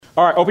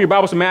All right, open your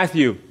Bibles to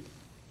Matthew.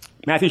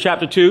 Matthew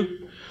chapter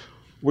 2.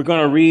 We're going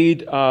to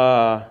read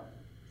a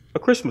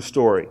Christmas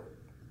story.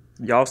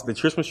 Y'all, the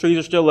Christmas trees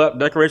are still up.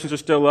 Decorations are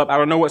still up. I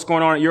don't know what's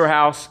going on at your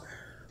house,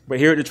 but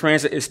here at the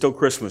Transit, it's still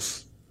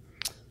Christmas.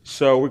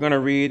 So we're going to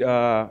read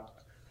a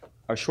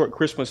short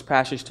Christmas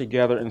passage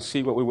together and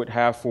see what we would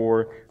have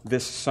for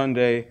this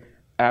Sunday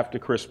after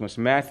Christmas.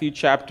 Matthew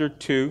chapter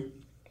 2,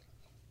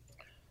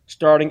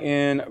 starting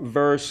in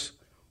verse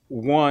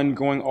 1,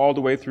 going all the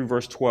way through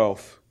verse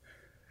 12.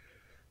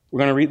 We're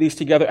going to read these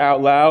together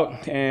out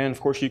loud, and of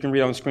course you can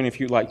read on the screen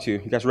if you'd like to.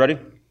 You guys ready?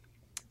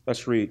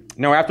 Let's read.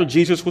 Now after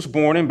Jesus was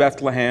born in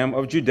Bethlehem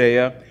of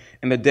Judea,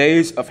 in the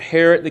days of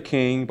Herod the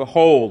king,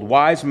 behold,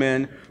 wise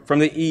men from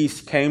the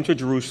east came to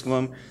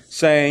Jerusalem,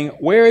 saying,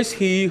 Where is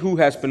he who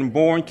has been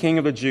born King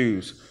of the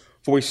Jews?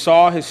 For we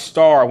saw his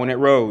star when it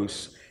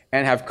rose,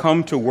 and have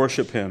come to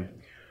worship him.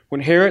 When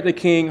Herod the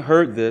king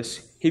heard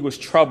this, he was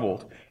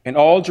troubled, and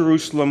all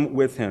Jerusalem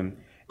with him.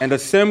 And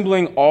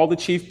assembling all the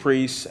chief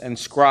priests and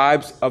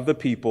scribes of the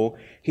people,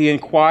 he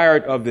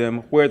inquired of them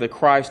where the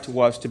Christ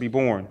was to be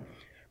born.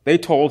 They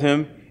told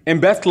him,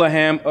 In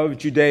Bethlehem of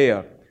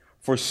Judea,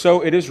 for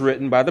so it is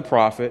written by the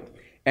prophet,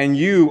 And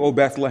you, O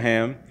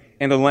Bethlehem,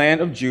 in the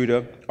land of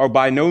Judah, are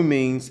by no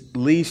means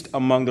least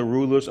among the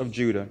rulers of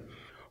Judah.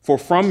 For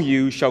from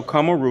you shall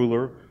come a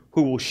ruler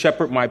who will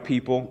shepherd my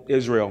people,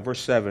 Israel. Verse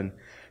 7.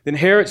 Then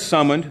Herod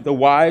summoned the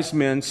wise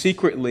men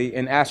secretly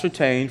and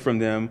ascertained from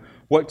them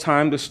what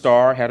time the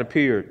star had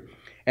appeared.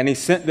 And he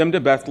sent them to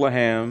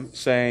Bethlehem,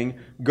 saying,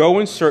 Go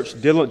and search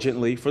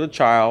diligently for the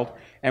child,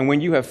 and when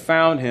you have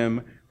found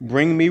him,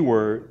 bring me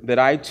word, that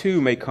I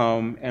too may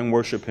come and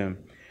worship him.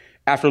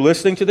 After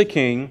listening to the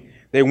king,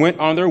 they went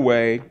on their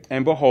way,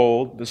 and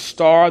behold, the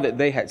star that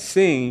they had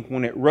seen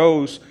when it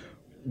rose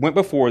went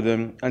before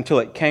them until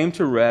it came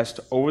to rest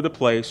over the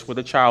place where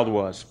the child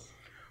was.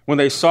 When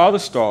they saw the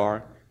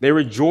star, they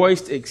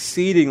rejoiced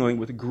exceedingly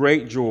with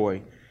great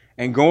joy.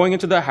 And going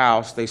into the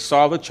house, they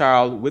saw the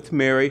child with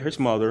Mary, his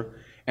mother,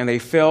 and they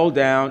fell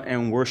down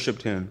and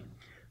worshipped him.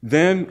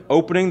 Then,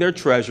 opening their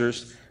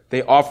treasures,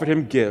 they offered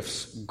him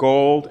gifts,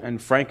 gold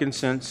and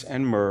frankincense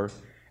and myrrh.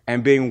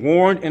 And being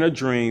warned in a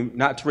dream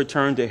not to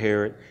return to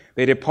Herod,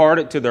 they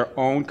departed to their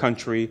own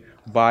country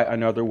by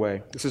another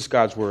way. This is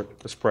God's word.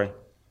 Let's pray.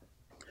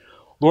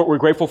 Lord, we're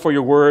grateful for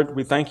your word.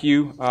 We thank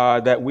you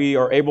that we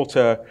are able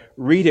to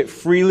read it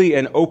freely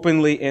and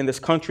openly in this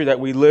country that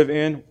we live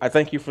in. I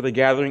thank you for the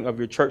gathering of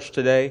your church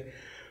today.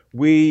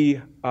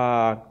 We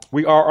are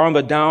on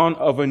the dawn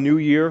of a new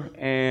year,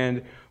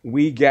 and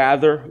we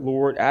gather,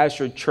 Lord, as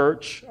your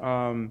church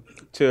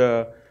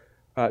to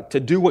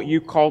do what you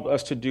called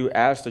us to do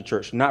as the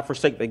church, not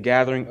forsake the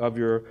gathering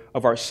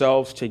of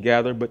ourselves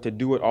together, but to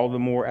do it all the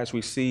more as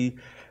we see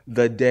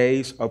the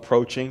days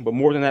approaching. But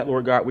more than that,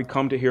 Lord God, we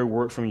come to hear a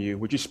word from you.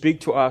 Would you speak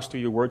to us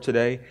through your word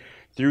today,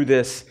 through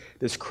this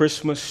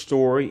Christmas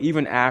story,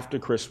 even after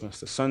Christmas,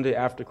 the Sunday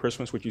after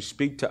Christmas? Would you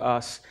speak to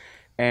us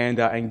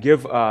and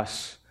give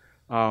us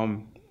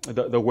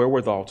the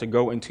wherewithal to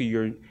go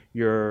into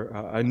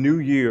a new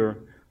year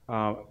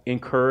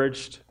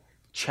encouraged,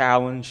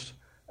 challenged,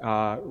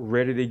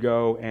 ready to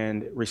go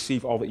and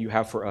receive all that you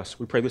have for us.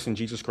 We pray this in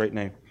Jesus' great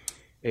name.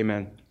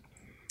 Amen.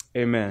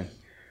 Amen.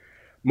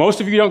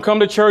 Most of you don't come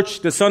to church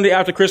the Sunday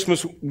after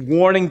Christmas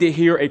wanting to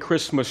hear a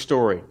Christmas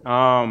story.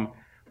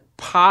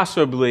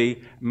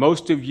 Possibly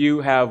most of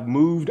you have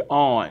moved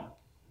on.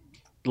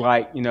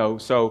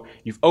 So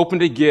you've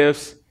opened the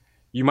gifts.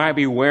 You might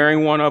be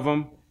wearing one of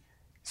them.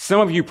 Some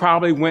of you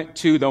probably went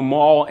to the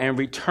mall and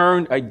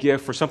returned a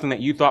gift for something that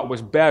you thought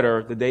was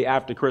better the day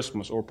after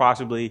Christmas, or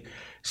possibly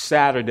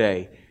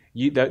Saturday.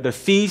 The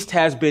feast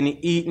has been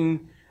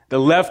eaten. The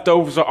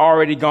leftovers are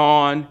already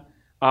gone.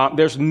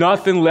 There's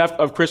nothing left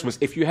of Christmas.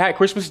 If you had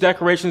Christmas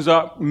decorations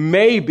up,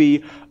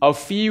 maybe a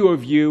few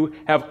of you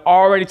have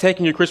already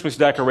taken your Christmas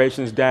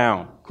decorations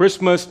down.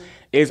 Christmas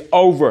is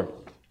over.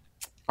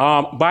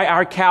 By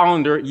our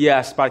calendar,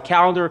 yes, by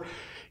calendar,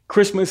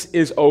 Christmas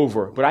is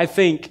over. But I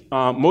think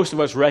most of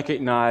us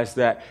recognize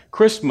that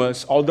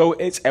Christmas, although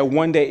it's a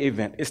one-day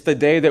event, it's the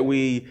day that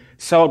we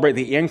celebrate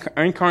the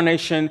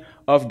incarnation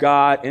of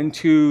God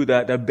into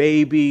the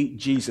baby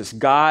Jesus.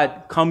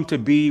 God come to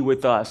be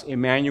with us,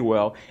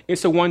 Emmanuel.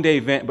 It's a one-day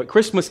event, but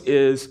Christmas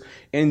is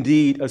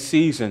indeed a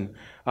season.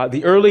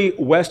 The early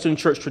Western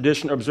church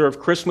tradition observed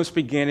Christmas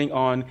beginning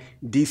on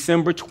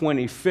December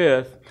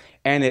 25th,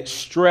 and it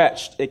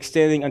stretched,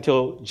 extending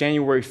until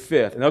January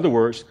 5th. In other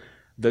words,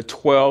 the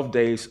 12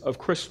 days of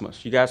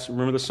Christmas. You guys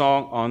remember the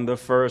song, On the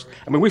First?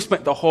 We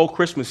spent the whole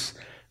Christmas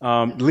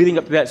leading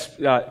up to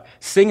that,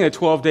 singing the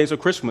 12 days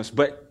of Christmas.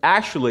 But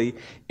actually,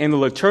 in the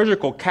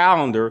liturgical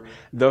calendar,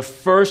 the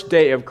first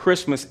day of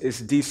Christmas is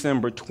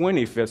December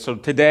 25th. So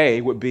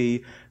today would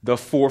be the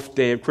fourth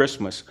day of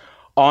Christmas.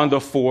 On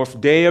the fourth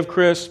day of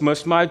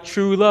Christmas, my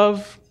true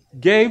love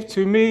gave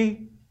to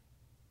me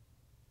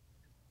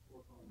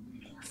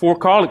 4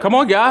 calling. Come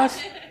on,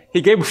 guys. He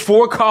gave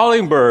 4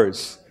 calling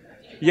birds.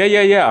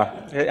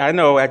 Yeah. I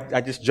know. I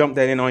just jumped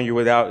that in on you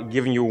without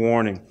giving you a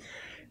warning.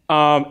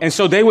 And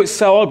so they would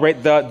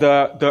celebrate,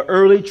 the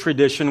early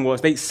tradition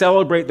was they'd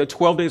celebrate the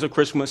 12 days of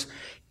Christmas,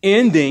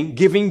 ending,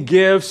 giving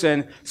gifts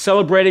and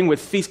celebrating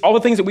with feasts. All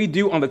the things that we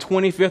do on the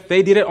 25th,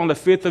 they did it on the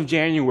 5th of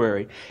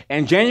January.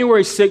 And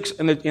January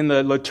 6th in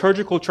the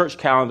liturgical church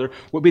calendar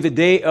would be the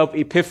day of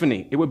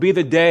Epiphany. It would be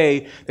the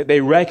day that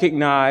they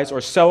recognize or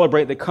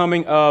celebrate the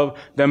coming of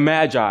the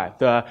Magi,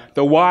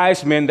 the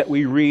wise men that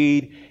we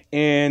read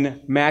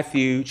in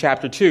Matthew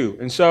chapter 2.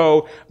 And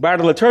so by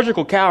the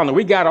liturgical calendar,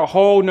 we got a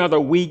whole nother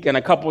week and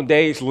a couple of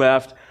days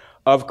left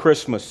of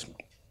Christmas.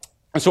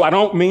 And so I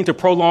don't mean to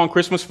prolong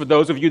Christmas for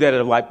those of you that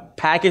have like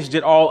packaged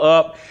it all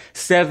up,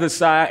 set it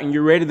aside, and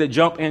you're ready to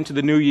jump into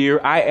the new year.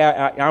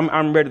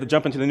 I'm ready to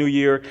jump into the new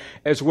year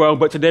as well.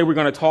 But today we're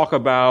going to talk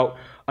about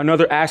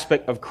another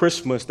aspect of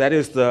Christmas. That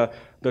is the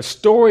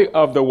story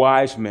of the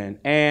wise men.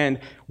 And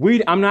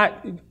I'm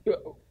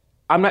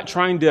not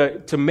trying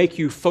to make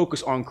you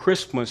focus on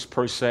Christmas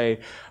per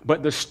se,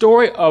 but the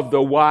story of the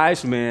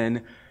wise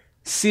men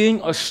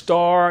seeing a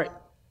star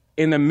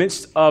in the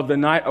midst of the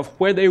night of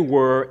where they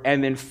were,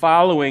 and then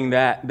following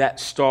that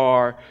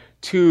star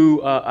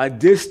to a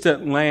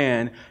distant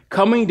land,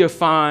 coming to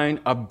find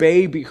a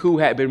baby who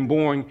had been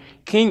born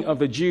King of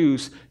the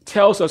Jews,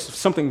 tells us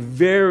something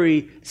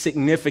very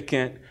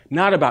significant,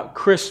 not about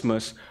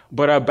Christmas,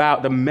 but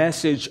about the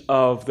message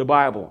of the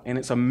Bible. And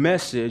it's a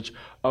message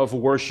of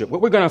worship.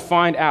 What we're going to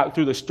find out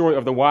through the story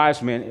of the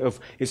wise men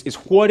is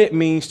what it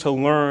means to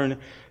learn,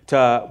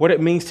 what it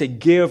means to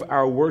give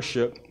our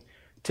worship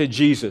to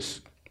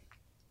Jesus.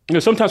 You know,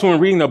 sometimes when we're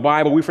reading the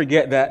Bible, we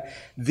forget that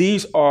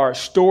these are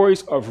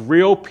stories of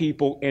real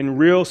people in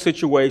real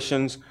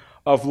situations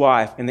of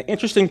life. And the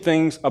interesting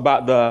things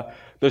about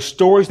the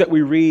stories that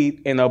we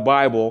read in the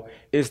Bible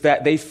is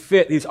that they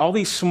fit all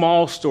these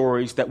small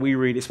stories that we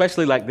read,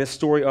 especially like this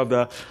story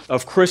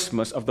of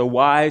Christmas, of the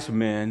wise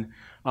men,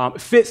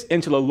 fits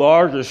into the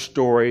larger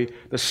story,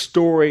 the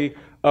story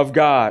of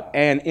God.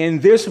 And in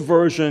this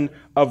version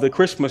of the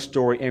Christmas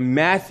story, in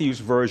Matthew's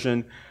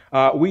version,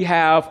 we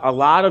have a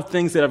lot of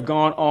things that have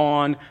gone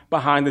on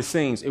behind the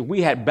scenes. If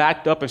we had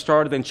backed up and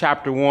started in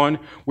chapter 1,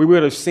 we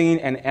would have seen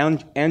an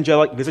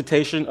angelic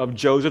visitation of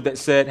Joseph that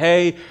said,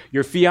 hey,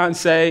 your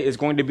fiancée is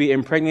going to be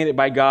impregnated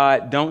by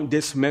God. Don't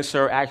dismiss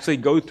her. Actually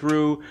go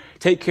through,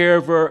 take care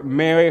of her,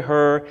 marry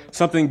her.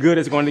 Something good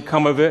is going to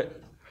come of it.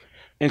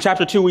 In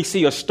chapter 2, we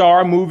see a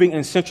star moving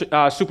in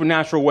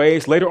supernatural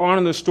ways. Later on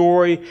in the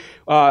story,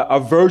 a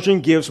virgin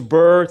gives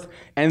birth.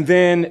 And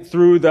then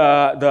through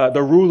the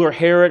ruler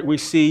Herod, we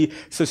see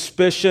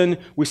suspicion.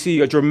 We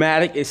see a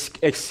dramatic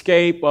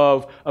escape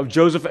of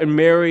Joseph and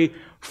Mary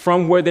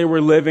from where they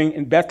were living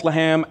in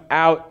Bethlehem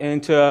out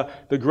into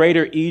the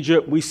greater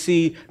Egypt. We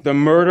see the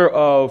murder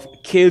of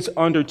kids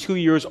under 2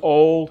 years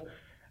old.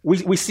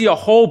 We see a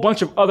whole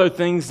bunch of other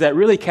things that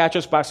really catch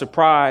us by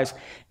surprise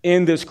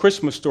in this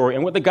Christmas story.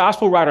 And what the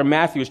gospel writer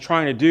Matthew is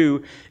trying to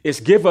do is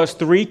give us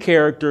three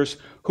characters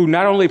who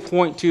not only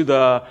point to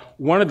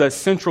one of the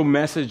central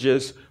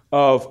messages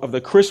of the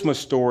Christmas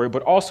story,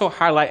 but also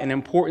highlight an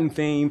important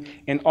theme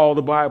in all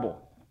the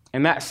Bible.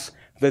 And that's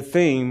the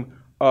theme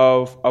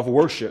of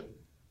worship.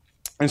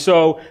 And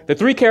so the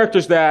three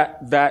characters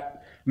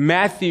that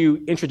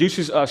Matthew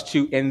introduces us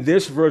to in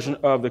this version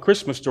of the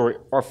Christmas story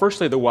are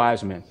firstly the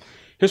wise men.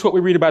 Here's what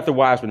we read about the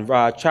wise men,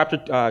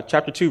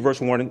 chapter 2,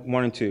 verse 1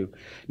 and 2.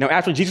 Now,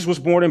 after Jesus was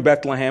born in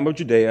Bethlehem of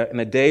Judea in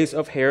the days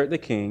of Herod the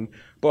king,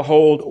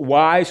 behold,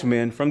 wise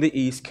men from the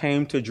east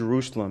came to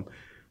Jerusalem,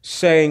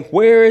 saying,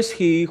 where is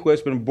he who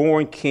has been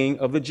born King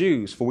of the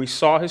Jews? For we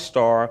saw his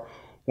star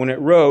when it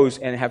rose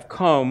and have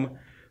come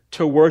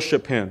to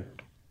worship him.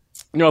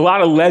 You know, a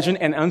lot of legend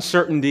and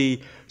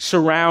uncertainty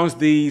surrounds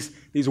these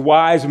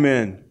wise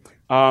men.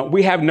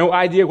 We have no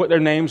idea what their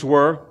names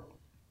were.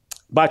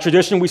 By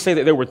tradition, we say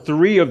that there were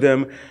three of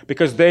them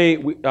because at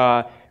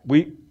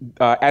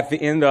the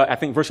end, I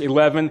think verse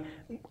 11,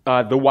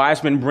 the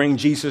wise men bring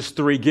Jesus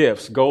three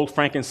gifts, gold,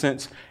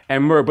 frankincense,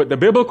 and myrrh. But the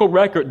biblical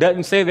record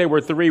doesn't say there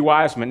were three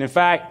wise men. In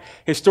fact,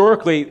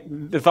 historically,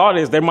 the thought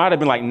is there might have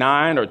been like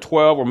 9 or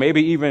 12 or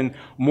maybe even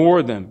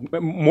more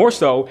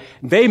so.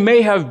 They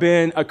may have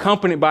been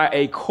accompanied by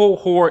a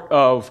cohort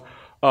of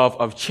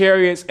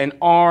chariots and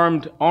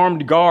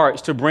armed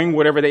guards to bring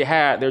whatever they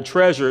had, their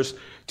treasures,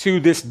 to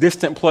this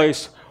distant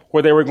place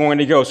where they were going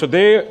to go. So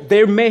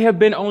there may have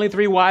been only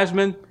three wise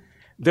men.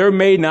 There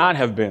may not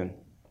have been.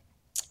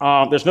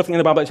 There's nothing in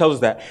the Bible that tells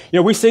us that. You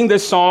know, we sing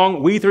this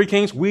song, We Three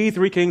Kings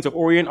of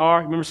Orient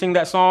are. Remember singing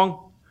that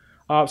song?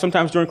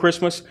 Sometimes during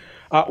Christmas.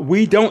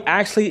 We don't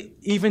actually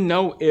even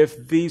know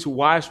if these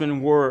wise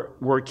men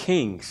were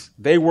kings.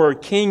 They were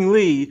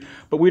kingly,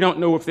 but we don't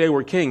know if they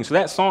were kings. So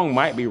that song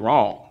might be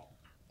wrong.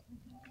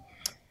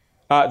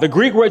 The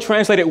Greek word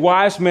translated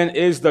wise men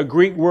is the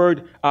Greek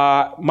word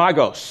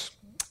magos.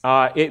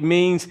 It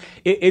means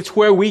it's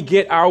where we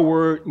get our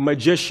word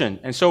magician.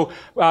 And so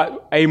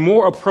a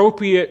more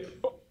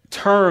appropriate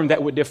term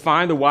that would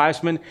define the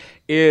wise men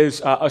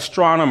is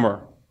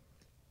astronomer.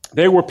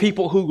 They were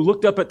people who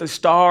looked up at the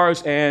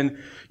stars and,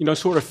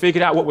 sort of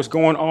figured out what was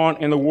going on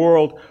in the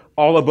world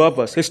all above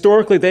us.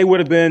 Historically, they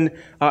wouldn't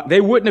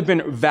have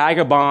been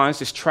vagabonds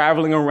just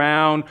traveling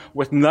around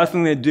with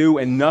nothing to do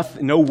and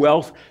no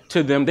wealth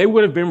to them. They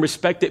would have been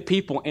respected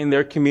people in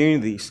their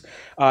communities.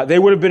 They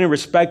would have been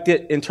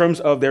respected in terms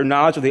of their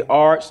knowledge of the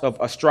arts, of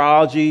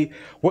astrology,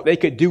 what they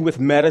could do with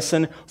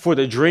medicine, for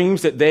the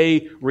dreams that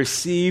they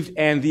received,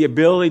 and the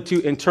ability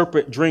to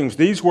interpret dreams.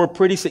 These were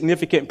pretty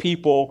significant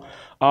people.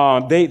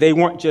 They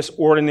weren't just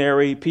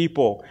ordinary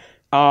people.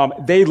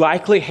 They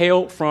likely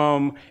hailed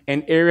from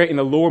an area in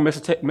the lower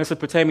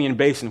Mesopotamian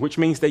basin, which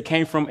means they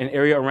came from an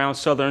area around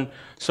southern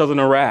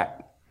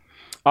Iraq.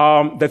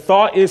 The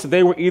thought is that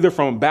they were either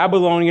from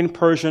Babylonian,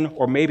 Persian,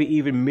 or maybe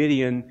even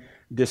Median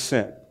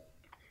descent.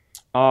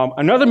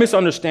 Another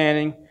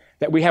misunderstanding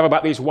that we have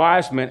about these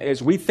wise men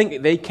is we think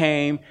that they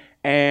came,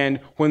 and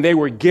when they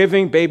were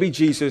giving baby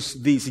Jesus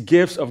these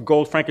gifts of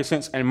gold,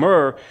 frankincense, and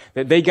myrrh,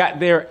 that they got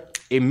there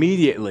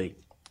immediately.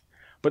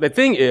 But the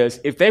thing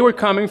is, if they were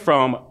coming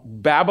from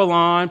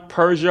Babylon,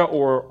 Persia,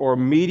 or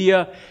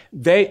Media,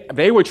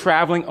 they were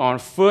traveling on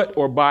foot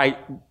or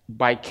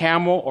by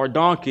camel or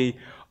donkey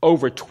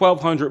over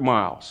 1,200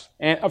 miles.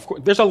 And of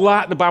course, there's a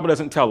lot the Bible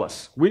doesn't tell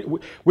us.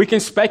 We can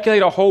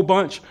speculate a whole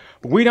bunch,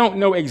 but we don't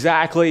know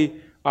exactly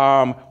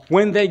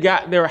when they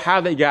got there,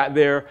 how they got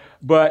there.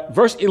 But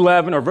verse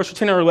 11 or verse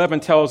 10 or 11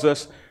 tells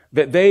us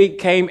that they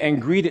came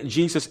and greeted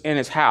Jesus in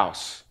his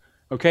house.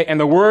 Okay, and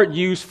the word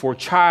used for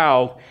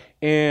child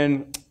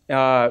in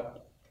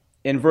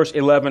verse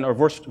 11 or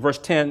verse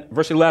 10,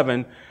 verse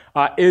 11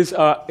 is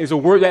a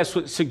word that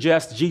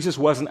suggests Jesus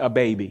wasn't a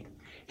baby.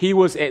 He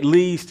was at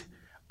least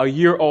a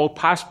year old,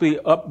 possibly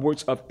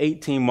upwards of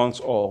 18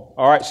 months old.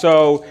 All right,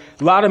 so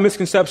a lot of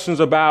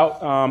misconceptions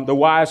about the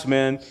wise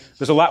men.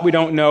 There's a lot we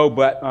don't know,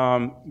 but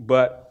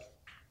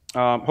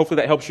hopefully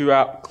that helps you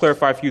out,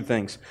 clarify a few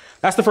things.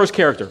 That's the first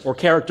character, or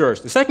characters.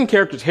 The second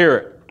character is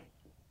Herod.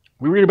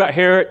 We read about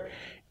Herod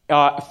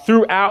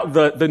throughout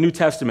the New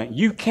Testament.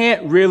 You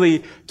can't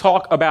really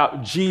talk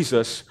about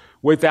Jesus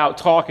without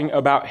talking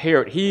about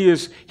Herod.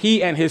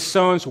 He and his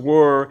sons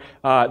were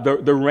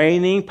the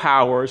reigning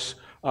powers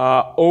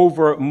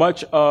over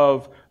much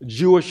of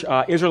Jewish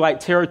Israelite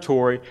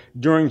territory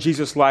during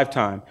Jesus'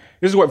 lifetime.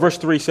 This is what verse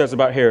 3 says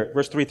about Herod,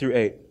 verse 3 through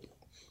 8.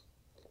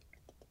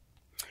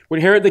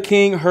 When Herod the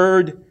king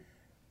heard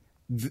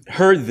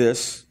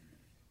this,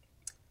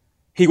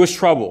 he was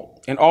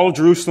troubled, and all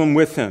Jerusalem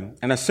with him.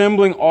 And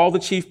assembling all the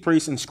chief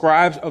priests and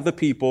scribes of the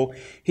people,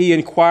 he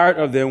inquired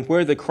of them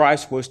where the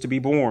Christ was to be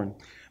born.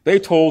 They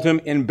told him,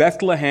 in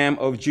Bethlehem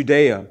of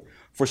Judea,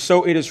 for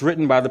so it is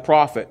written by the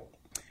prophet.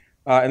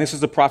 And this is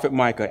the prophet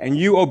Micah. And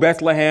you, O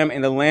Bethlehem,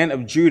 in the land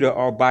of Judah,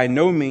 are by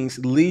no means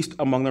least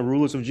among the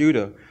rulers of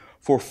Judah,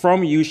 for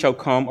from you shall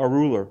come a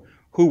ruler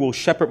who will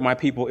shepherd my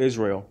people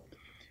Israel.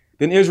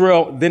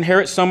 Then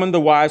Herod summoned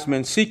the wise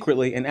men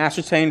secretly and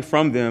ascertained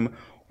from them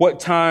what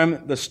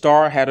time the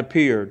star had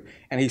appeared.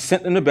 And he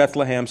sent them to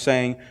Bethlehem,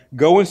 saying,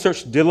 go and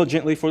search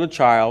diligently for the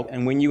child,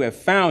 and when you have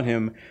found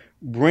him,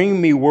 bring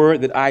me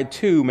word that I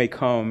too may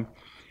come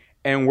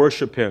and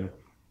worship him.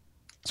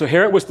 So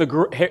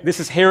this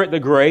is Herod the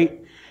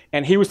Great,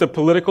 and he was the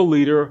political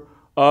leader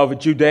of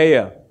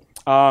Judea.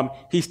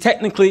 He's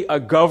technically a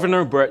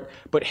governor,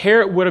 but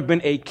Herod would have been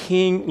a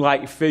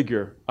king-like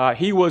figure.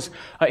 He was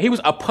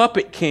a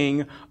puppet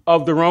king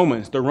of the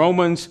Romans. The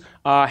Romans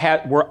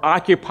were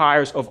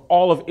occupiers of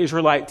all of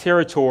Israelite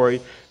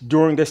territory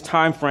during this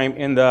time frame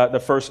in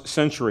the first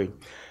century.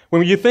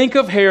 When you think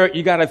of Herod,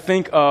 you got to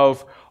think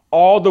of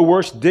all the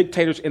worst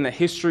dictators in the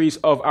histories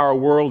of our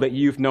world that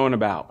you've known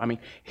about. I mean,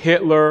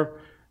 Hitler,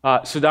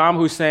 Saddam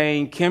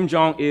Hussein, Kim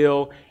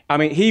Jong-il. I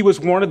mean, he was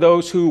one of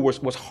those who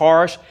was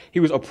harsh. He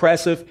was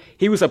oppressive.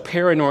 He was a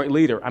paranoid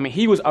leader. I mean,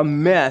 he was a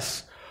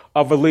mess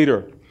of a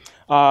leader.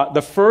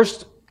 The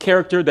first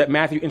character that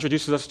Matthew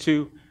introduces us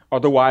to are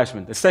the wise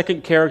men. The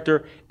second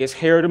character is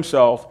Herod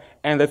himself.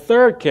 And the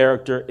third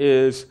character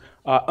is,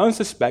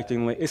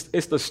 unsuspectingly,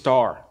 it's the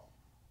star.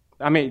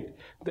 I mean,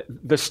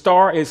 the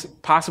star is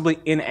possibly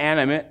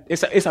inanimate.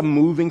 It's a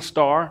moving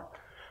star.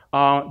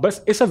 But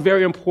it's a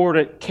very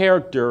important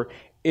character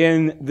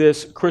in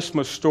this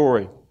Christmas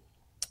story.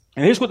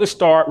 And here's what the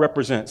star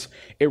represents.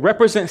 It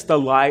represents the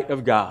light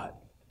of God.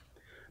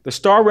 The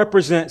star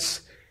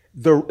represents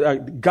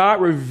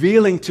God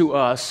revealing to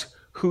us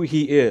who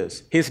he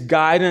is, his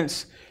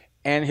guidance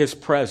and his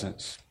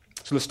presence.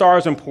 So the star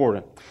is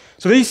important.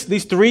 So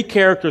these three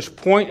characters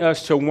point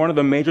us to one of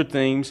the major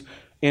themes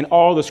in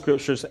all the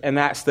scriptures, and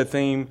that's the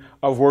theme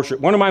of worship.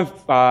 One of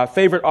my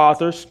favorite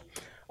authors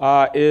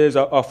is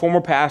a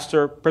former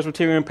pastor,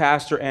 Presbyterian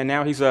pastor, and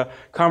now he's a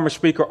conference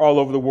speaker all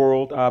over the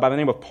world by the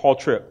name of Paul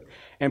Tripp.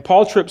 And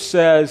Paul Tripp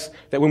says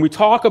that when we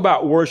talk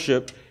about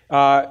worship,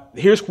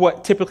 here's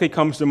what typically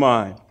comes to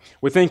mind.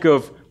 We think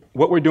of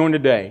what we're doing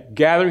today.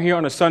 Gathering here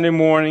on a Sunday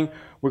morning,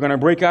 we're going to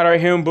break out our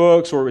hymn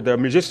books, or the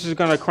musicians are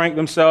going to crank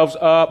themselves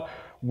up.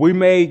 We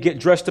may get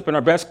dressed up in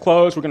our best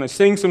clothes. We're going to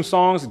sing some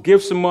songs,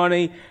 give some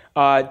money,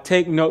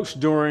 take notes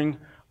during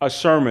a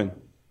sermon.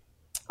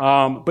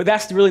 But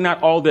that's really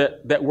not all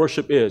that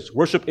worship is.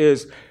 Worship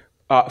is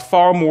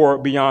far more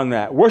beyond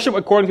that. Worship,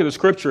 according to the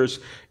scriptures,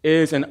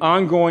 is an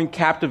ongoing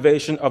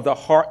captivation of the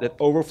heart that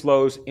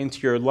overflows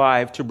into your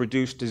life to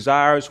produce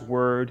desires,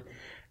 word,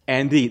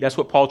 and deed. That's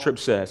what Paul Tripp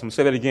says. I'm going to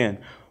say that again.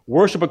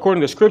 Worship,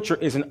 according to scripture,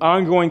 is an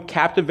ongoing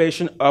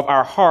captivation of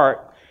our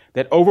heart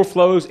that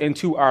overflows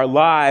into our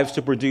lives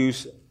to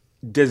produce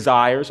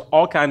desires,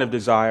 all kind of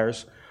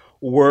desires,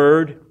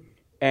 word,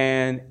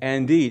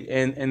 and deed.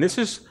 And this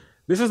is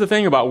the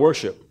thing about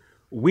worship.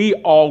 We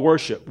all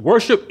worship.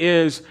 Worship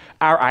is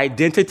our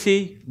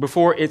identity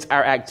before it's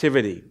our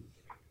activity.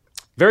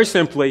 Very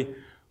simply,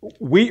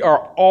 we are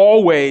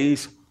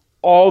always,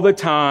 all the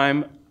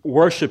time,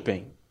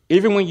 worshiping.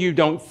 Even when you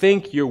don't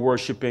think you're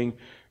worshiping,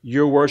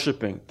 you're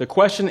worshiping. The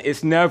question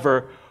is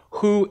never,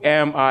 who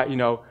am I,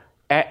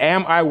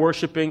 am I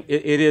worshiping?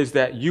 It is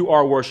that you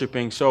are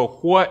worshiping. So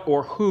what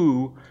or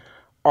who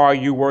are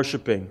you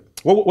worshiping?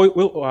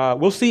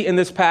 We'll see in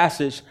this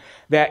passage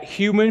that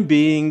human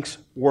beings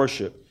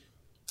worship.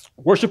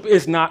 Worship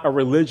is not a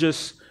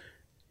religious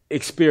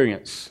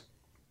experience.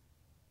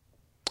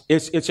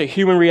 It's a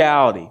human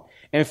reality.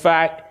 In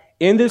fact,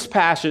 in this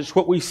passage,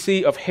 what we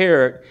see of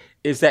Herod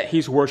is that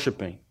he's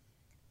worshiping.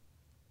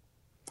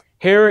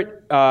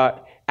 Herod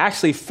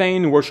actually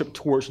feigned worship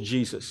towards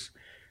Jesus.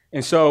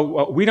 And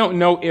so we don't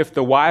know if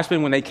the wise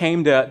men, when they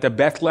came to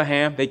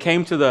Bethlehem, they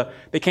came to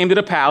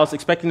the palace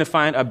expecting to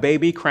find a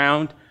baby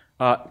crowned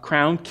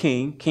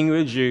king of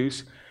the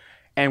Jews.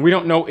 And we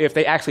don't know if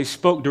they actually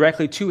spoke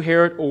directly to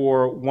Herod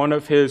or one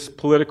of his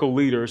political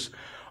leaders.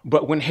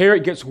 But when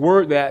Herod gets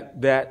word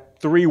that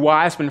three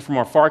wise men from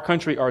a far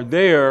country are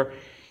there,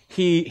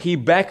 he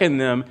beckoned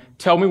them,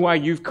 tell me why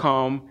you've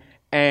come.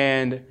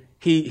 And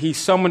he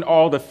summoned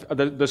all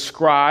the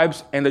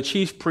scribes and the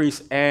chief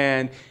priests,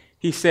 and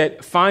he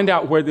said, find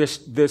out where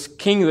this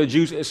king of the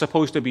Jews is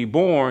supposed to be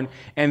born.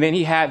 And then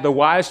he had the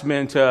wise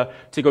men to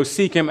go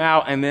seek him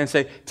out and then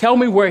say, tell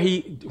me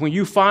when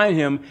you find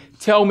him,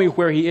 tell me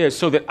where he is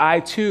so that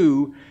I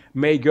too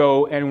may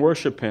go and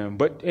worship him.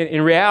 But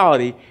in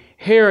reality,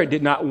 Herod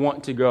did not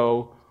want to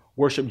go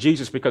worship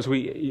Jesus because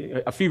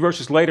a few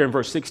verses later in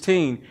verse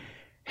 16,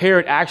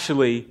 Herod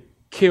actually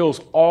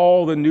kills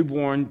all the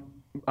newborn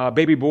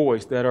baby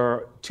boys that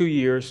are 2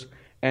 years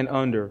and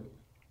under.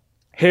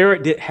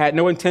 Herod had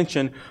no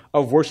intention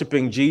of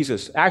worshiping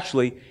Jesus.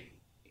 Actually,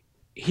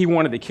 he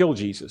wanted to kill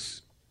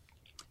Jesus.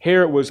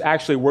 Herod was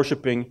actually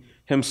worshiping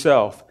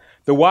himself.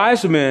 The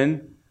wise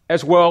men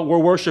as well were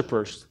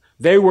worshipers.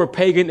 They were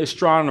pagan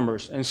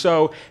astronomers. And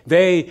so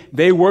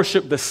they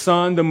worshiped the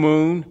sun, the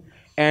moon,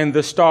 and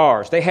the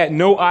stars. They had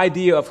no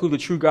idea of who the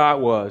true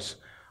God was,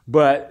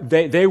 but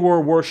they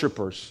were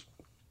worshipers.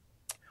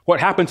 What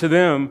happened to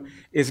them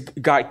is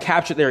God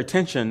captured their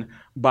attention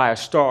by a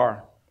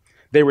star.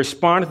 They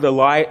responded to the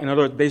light. In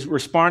other words, they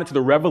responded to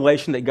the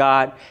revelation that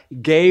God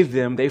gave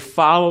them. They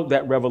followed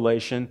that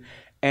revelation,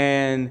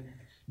 and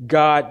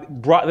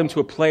God brought them to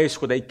a place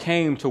where they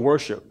came to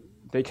worship.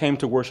 They came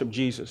to worship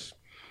Jesus.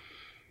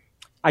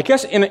 I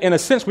guess in a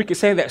sense, we could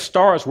say that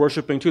star is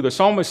worshiping too. The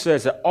psalmist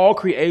says that all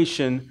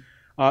creation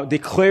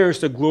declares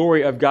the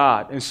glory of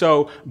God. And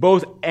so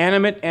both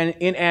animate and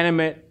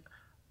inanimate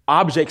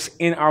objects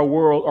in our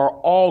world are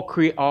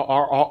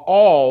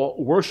all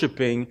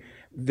worshiping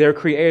their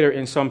creator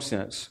in some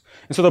sense.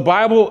 And so the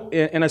Bible,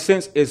 in a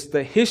sense, is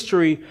the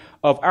history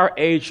of our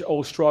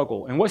age-old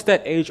struggle. And what's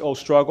that age-old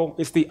struggle?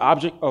 It's the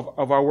object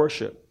of our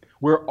worship.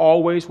 We're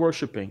always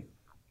worshiping.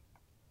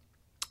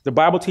 The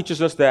Bible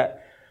teaches us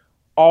that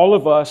all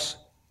of us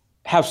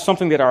have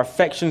something that our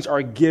affections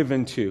are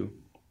given to.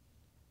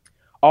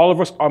 All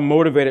of us are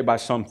motivated by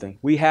something.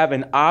 We have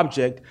an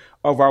object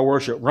of our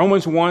worship.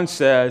 Romans 1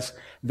 says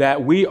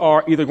that we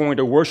are either going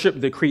to worship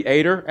the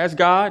Creator as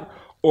God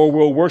or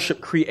we'll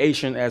worship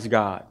creation as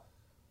God.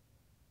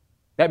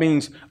 That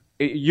means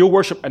you'll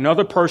worship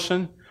another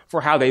person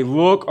for how they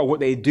look or what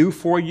they do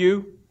for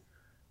you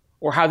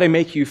or how they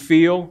make you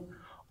feel,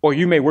 or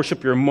you may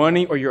worship your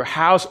money or your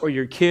house or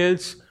your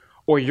kids,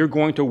 or you're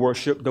going to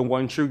worship the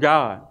one true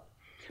God.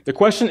 The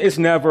question is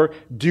never,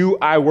 do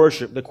I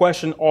worship? The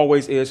question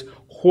always is,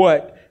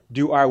 what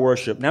do I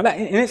worship? Now,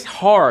 and it's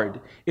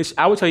hard.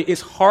 I would tell you,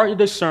 it's hard to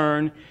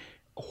discern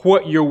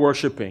what you're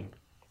worshiping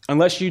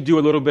unless you do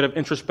a little bit of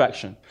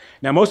introspection.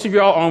 Now, most of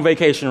y'all are on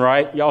vacation,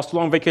 right? Y'all still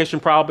on vacation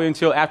probably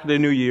until after the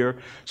new year.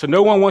 So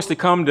no one wants to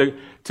come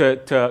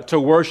to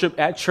worship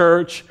at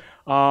church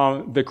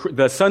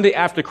the Sunday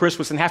after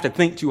Christmas and have to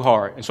think too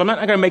hard. And so I'm not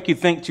going to make you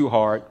think too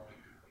hard,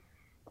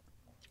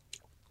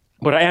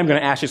 but I am going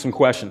to ask you some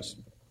questions.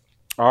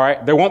 All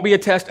right? There won't be a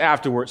test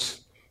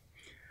afterwards,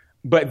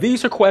 but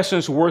these are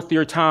questions worth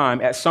your time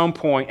at some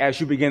point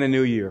as you begin a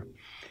new year.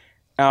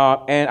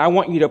 And I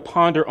want you to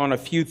ponder on a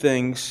few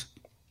things,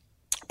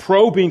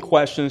 probing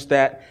questions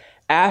that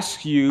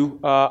ask you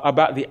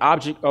about the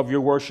object of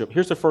your worship.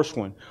 Here's the first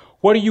one.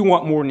 What do you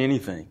want more than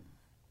anything?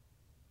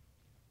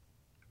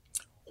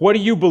 What do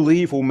you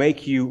believe will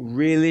make you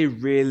really,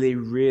 really,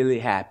 really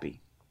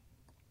happy?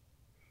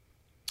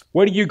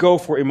 Where do you go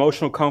for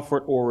emotional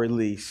comfort or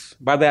release?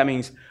 By that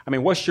I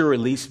mean, what's your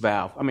release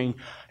valve? I mean,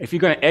 if you're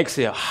going to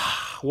exhale,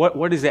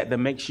 What is that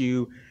makes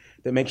you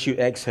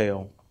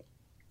exhale?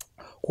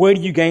 Where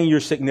do you gain your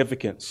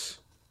significance?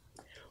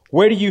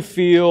 Where do you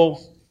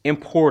feel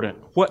important?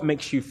 What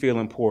makes you feel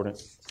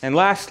important? And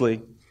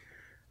lastly,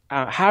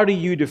 how do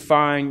you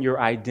define your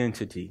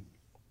identity?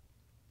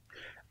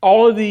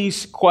 All of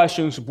these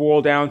questions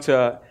boil down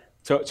to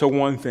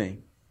one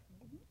thing.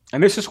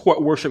 And this is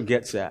what worship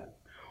gets at.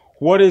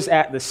 What is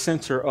at the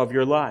center of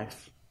your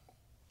life?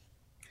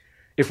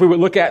 If we would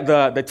look at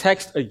the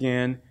text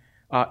again,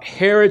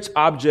 Herod's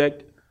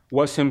object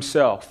was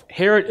himself.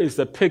 Herod is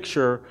the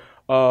picture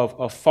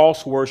of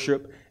false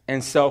worship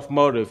and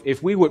self-motive.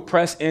 If we would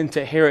press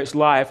into Herod's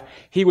life,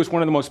 he was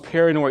one of the most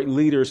paranoid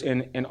leaders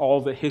in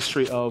all the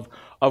history of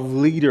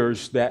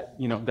leaders that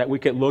we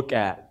could look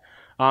at.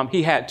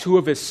 He had 2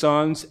 of his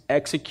sons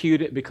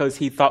executed because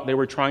he thought they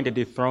were trying to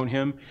dethrone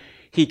him.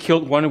 He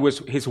killed one of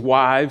his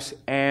wives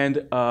and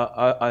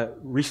a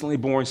recently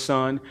born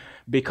son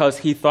because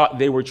he thought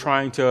they were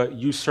trying to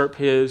usurp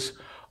his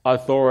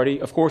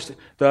authority. Of course,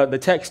 the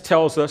text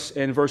tells us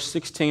in verse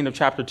 16 of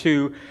chapter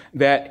 2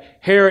 that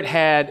Herod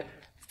had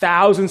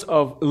thousands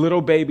of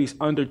little babies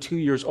under 2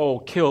 years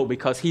old killed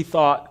because he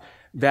thought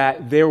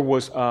that there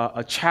was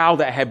a child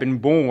that had been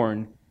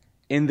born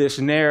in this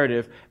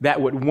narrative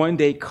that would one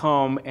day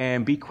come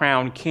and be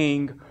crowned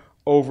king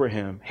over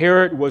him.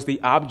 Herod was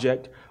the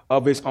object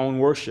of his own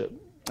worship,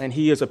 and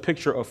he is a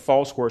picture of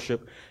false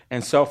worship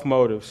and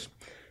self-motives.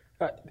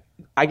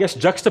 I guess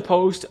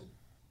juxtaposed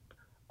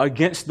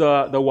against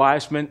the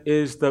wise men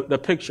is the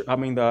picture.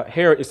 The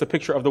Herod is the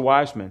picture of the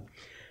wise men.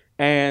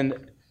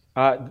 And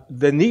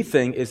the neat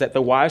thing is that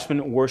the wise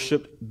men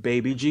worshiped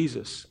baby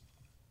Jesus.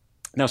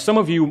 Now, some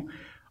of you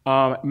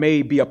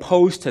may be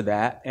opposed to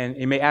that, and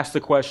you may ask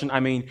the question,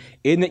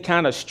 isn't it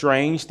kind of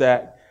strange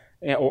that,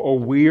 or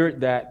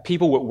weird that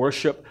people would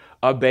worship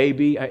a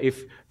baby?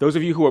 If those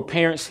of you who are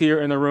parents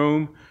here in the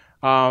room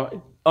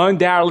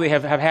undoubtedly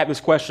have had this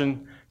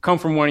question come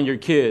from one of your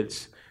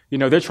kids.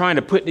 They're trying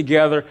to put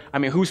together,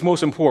 who's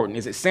most important?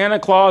 Is it Santa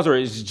Claus or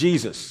is it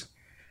Jesus?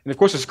 And of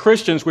course, as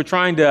Christians, we're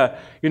trying to,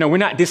 we're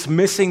not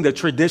dismissing the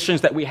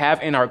traditions that we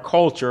have in our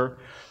culture,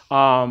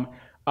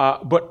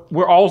 but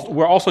we're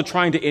also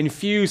trying to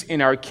infuse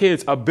in our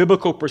kids a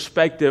biblical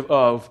perspective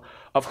of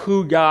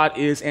who God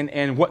is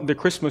and what the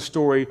Christmas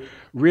story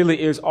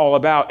really is all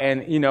about.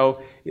 And,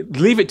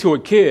 leave it to a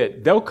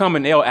kid. They'll come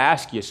and they'll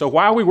ask you, so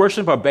why are we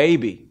worshiping a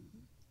baby?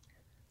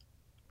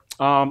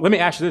 Let me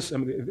ask you this.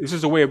 This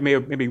is a way of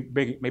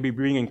maybe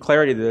bringing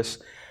clarity to this.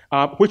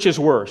 Which is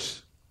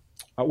worse?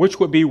 Which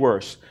would be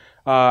worse?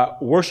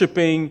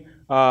 Worshiping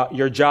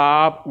your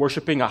job,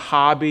 worshiping a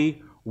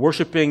hobby,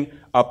 worshiping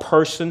a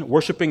person,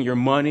 worshiping your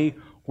money,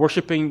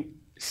 worshiping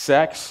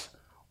sex,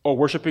 or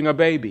worshiping a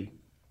baby?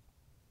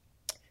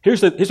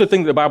 Here's the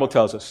thing that the Bible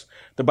tells us.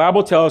 The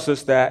Bible tells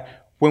us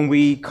that when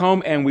we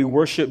come and we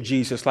worship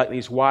Jesus like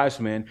these wise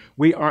men,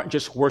 we aren't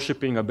just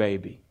worshiping a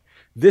baby.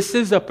 This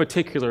is a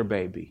particular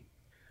baby.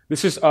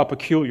 This is a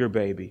peculiar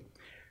baby.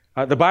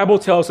 The Bible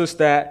tells us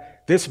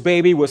that this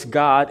baby was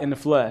God in the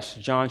flesh,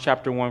 John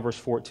chapter 1, verse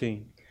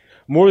 14.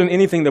 More than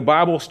anything, the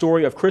Bible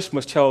story of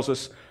Christmas tells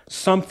us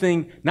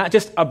something not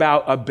just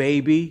about a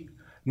baby,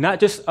 not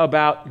just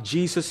about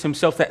Jesus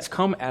himself that's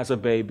come as a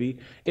baby.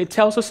 It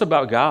tells us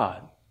about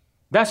God.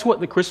 That's what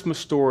the Christmas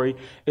story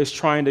is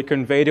trying to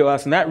convey to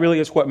us. And that really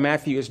is what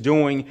Matthew is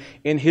doing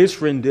in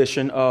his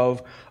rendition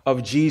of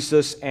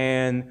Jesus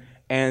and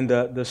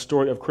the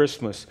story of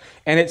Christmas.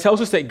 And it tells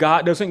us that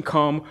God doesn't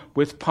come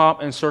with pomp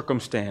and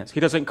circumstance.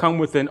 He doesn't come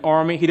with an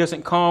army. He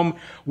doesn't come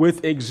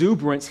with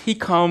exuberance. He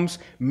comes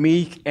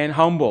meek and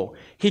humble.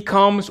 He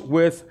comes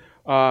with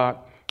a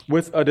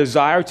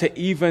desire to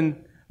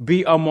even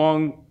be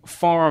among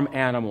farm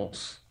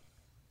animals.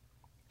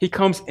 He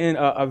comes in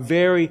a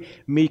very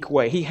meek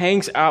way. He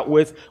hangs out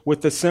with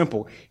the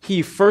simple.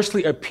 He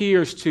firstly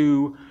appears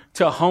to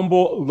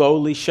humble,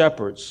 lowly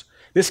shepherds.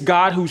 This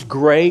God who's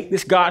great,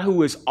 this God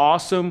who is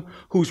awesome,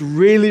 who's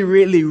really,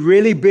 really,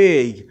 really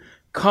big,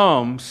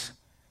 comes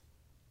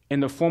in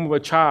the form of a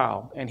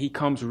child, and he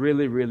comes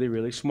really, really,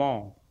 really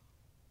small.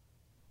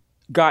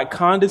 God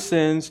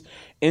condescends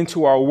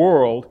into our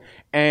world,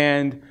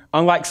 and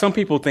unlike some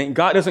people think,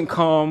 God doesn't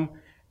come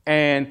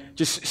and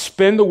just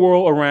spin the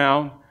world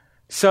around,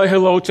 say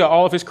hello to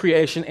all of his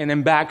creation, and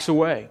then backs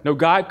away. No,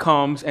 God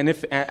comes, and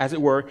as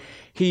it were,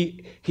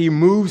 he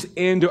moves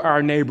into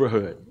our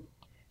neighborhood.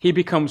 He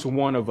becomes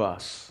one of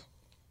us.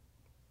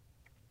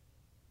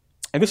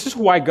 And this is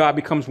why God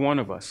becomes one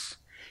of us.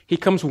 He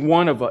becomes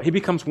one of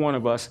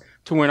us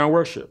to win our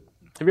worship.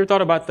 Have you ever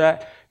thought about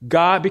that?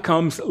 God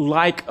becomes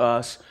like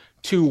us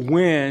to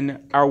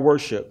win our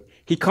worship.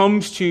 He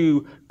comes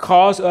to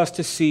cause us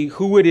to see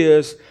who it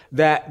is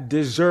that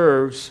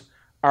deserves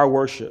our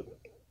worship.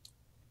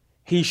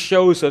 He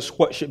shows us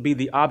what should be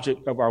the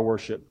object of our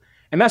worship.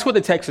 And that's what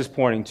the text is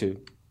pointing to.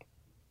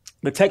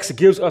 The text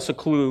gives us a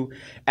clue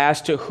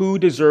as to who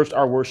deserves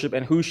our worship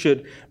and who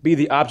should be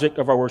the object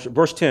of our worship.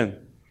 Verse 10.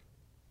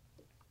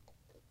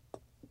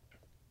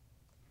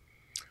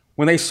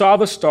 When they saw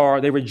the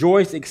star, they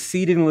rejoiced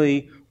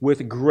exceedingly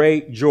with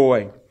great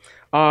joy.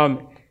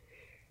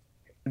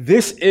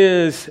 this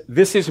is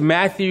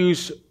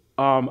Matthew's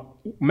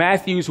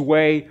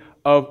way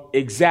of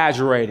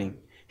exaggerating.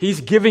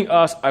 He's giving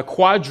us a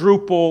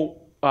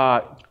quadruple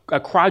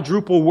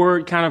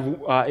word kind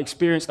of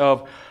experience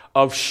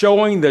of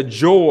showing the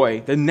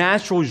joy, the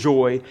natural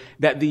joy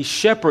that these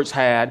shepherds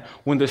had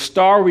when the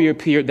star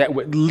reappeared that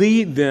would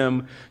lead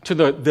them to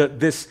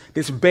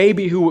this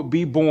baby who would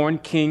be born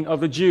King of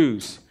the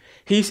Jews.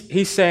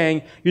 He's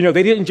saying,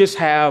 they didn't just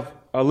have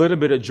a little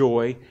bit of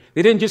joy.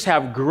 They didn't just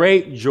have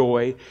great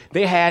joy.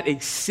 They had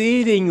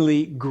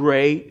exceedingly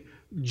great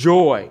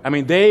joy. I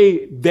mean,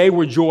 they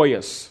were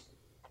joyous.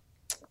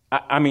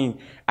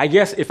 I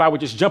guess if I were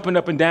just jumping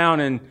up and down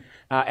and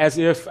as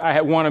if I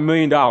had won $1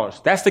 million,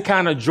 that's the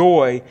kind of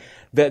joy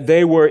that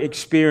they were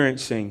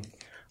experiencing.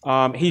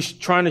 He's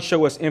trying to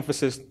show us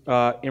emphasis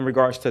in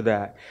regards to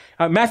that.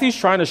 Matthew's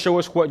trying to show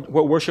us what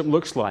worship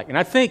looks like. And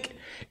I think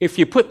if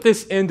you put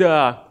this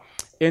into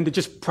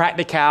just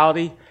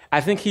practicality, I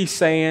think he's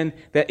saying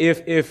that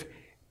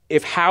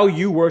if how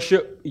you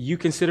worship, you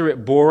consider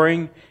it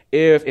boring,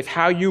 if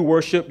how you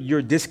worship,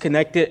 you're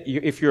disconnected,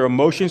 if your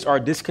emotions are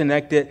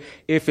disconnected,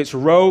 if it's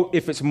rote,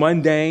 if it's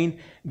mundane,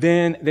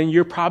 then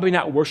you're probably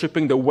not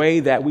worshiping the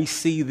way that we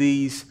see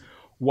these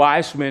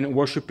wise men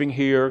worshiping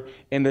here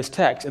in this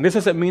text. And this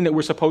doesn't mean that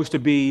we're supposed to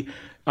be,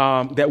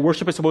 that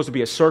worship is supposed to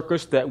be a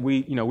circus, that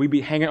we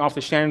be hanging off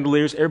the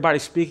chandeliers, everybody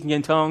speaking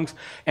in tongues,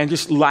 and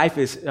just life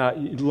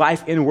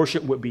in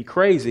worship would be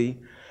crazy.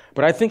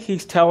 But I think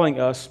he's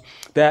telling us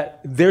that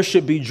there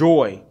should be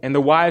joy, and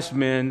the wise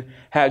men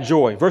had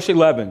joy. Verse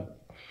 11,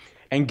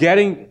 and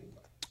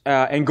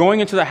going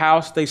into the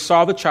house, they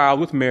saw the child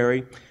with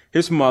Mary,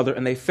 his mother,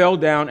 and they fell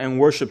down and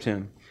worshipped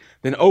him.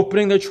 Then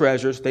opening their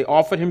treasures, they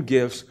offered him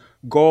gifts,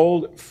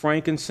 gold,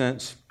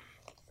 frankincense,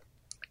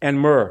 and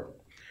myrrh.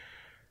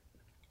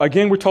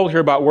 Again, we're told here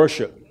about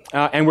worship.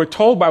 And we're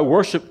told by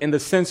worship in the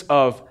sense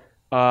of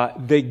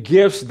the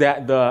gifts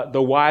that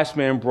the wise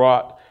men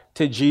brought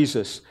to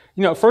Jesus.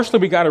 Firstly,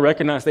 we got to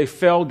recognize they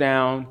fell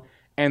down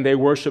and they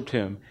worshiped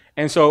him.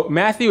 And so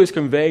Matthew is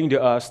conveying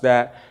to us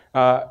that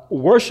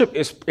worship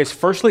is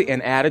firstly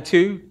an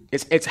attitude.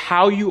 It's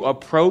how you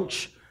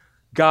approach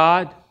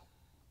God.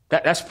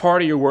 That's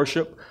part of your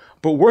worship.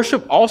 But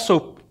worship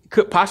also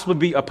could possibly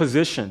be a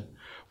position.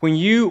 When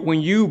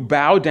you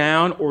bow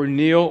down or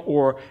kneel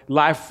or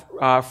lie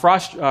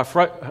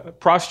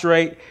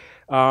prostrate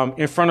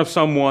in front of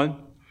someone,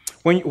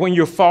 when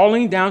you're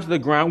falling down to the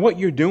ground, what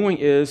you're doing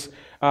is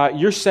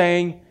you're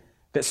saying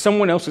that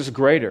someone else is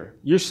greater.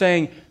 You're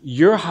saying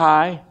you're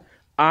high,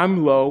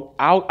 I'm low,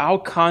 I'll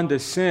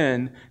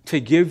condescend to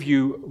give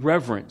you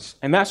reverence.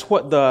 And that's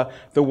what the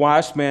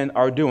wise men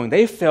are doing.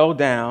 They fell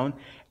down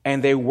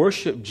and they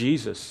worship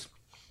Jesus.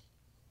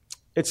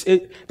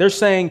 They're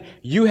saying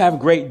you have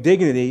great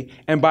dignity,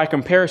 and by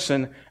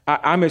comparison,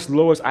 I'm as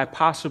low as I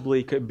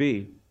possibly could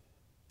be.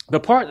 The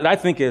part that I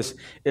think is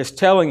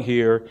telling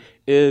here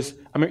is,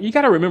 you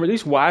got to remember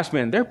these wise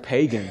men, they're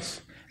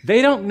pagans.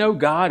 They don't know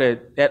God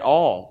at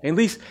all. At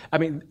least,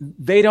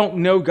 they don't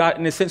know God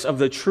in the sense of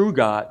the true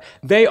God.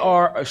 They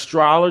are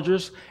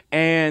astrologers,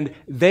 and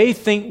they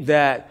think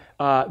that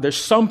there's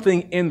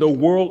something in the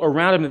world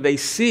around them that they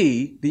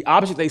see, the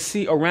objects they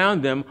see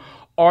around them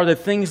are the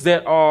things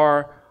that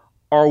are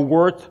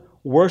worth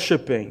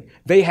worshiping.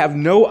 They have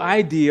no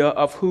idea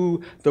of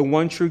who the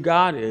one true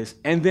God is.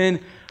 And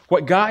then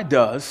what God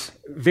does,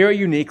 very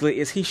uniquely,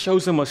 is he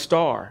shows them a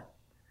star.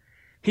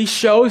 He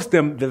shows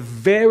them the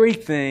very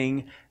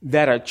thing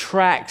that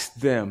attracts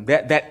them,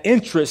 that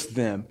interests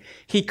them.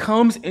 He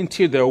comes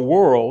into their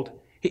world.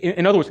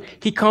 In other words,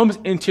 he comes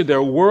into their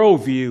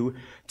worldview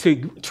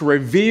to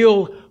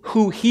reveal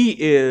who he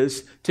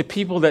is to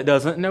people that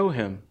doesn't know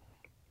him.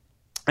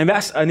 And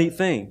that's a neat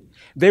thing.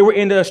 They were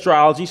into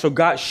astrology, so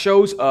God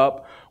shows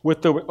up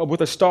with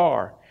a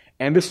star.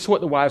 And this is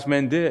what the wise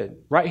men did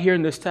right here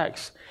in this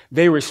text.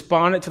 They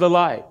responded to the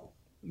light.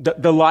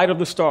 The light of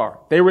the star.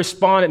 They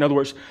responded, in other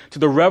words, to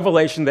the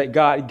revelation that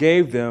God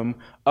gave them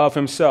of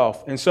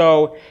himself. And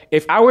so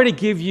if I were to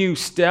give you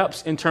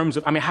steps in terms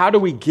of, how do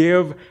we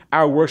give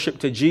our worship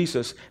to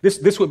Jesus?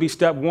 This would be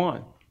step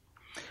one.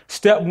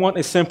 Step one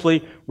is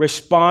simply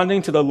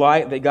responding to the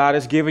light that God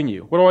has given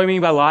you. What do I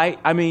mean by light?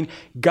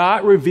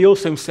 God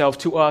reveals himself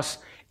to us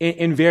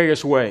in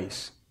various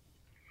ways.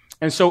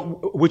 And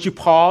so would you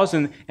pause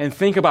and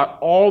think about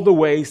all the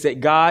ways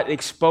that God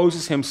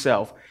exposes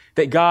himself,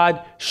 that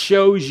God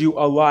shows you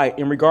a light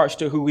in regards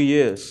to who he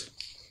is?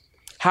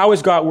 How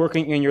is God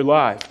working in your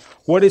life?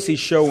 What is he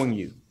showing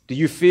you? Do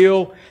you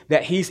feel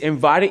that he's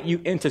invited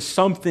you into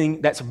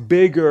something that's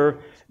bigger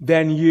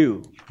than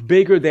you,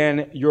 bigger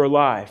than your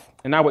life?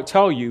 And I would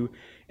tell you,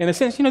 in a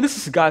sense, this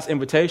is God's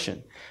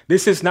invitation.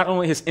 This is not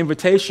only his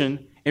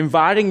invitation,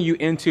 inviting you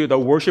into the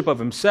worship of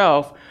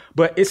himself,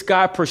 but it's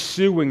God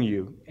pursuing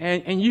you.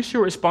 And you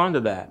should respond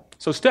to that.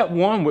 So step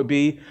one would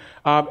be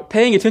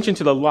paying attention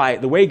to the light,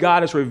 the way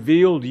God has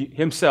revealed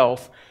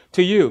himself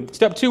to you.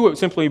 Step two would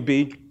simply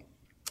be,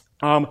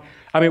 what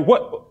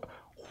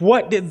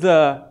did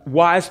the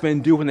wise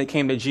men do when they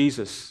came to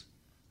Jesus?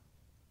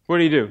 What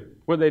did he do?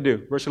 What did they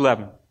do? Verse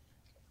 11.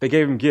 They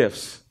gave him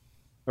gifts.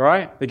 All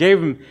right? They gave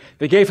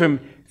him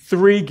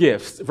 3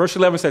 gifts. Verse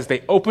 11 says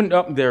they opened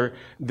up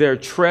their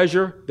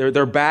treasure,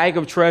 their bag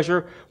of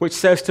treasure, which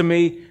says to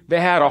me they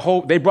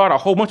brought a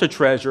whole bunch of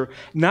treasure,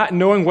 not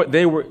knowing what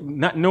they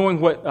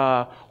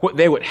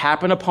would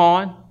happen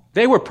upon.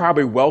 They were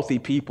probably wealthy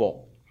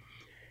people.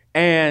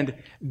 And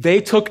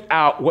they took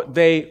out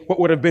what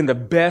would have been the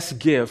best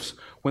gifts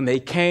when they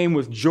came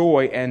with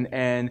joy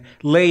and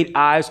laid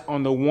eyes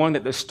on the one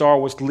that the star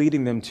was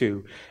leading them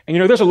to.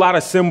 And there's a lot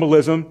of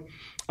symbolism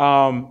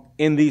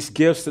in these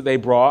gifts that they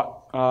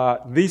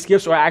brought. These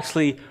gifts are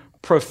actually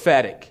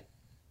prophetic.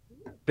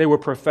 They were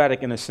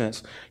prophetic in a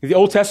sense. The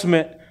Old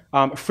Testament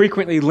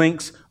frequently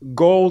links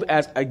gold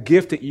as a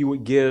gift that you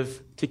would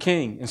give to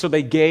king. And so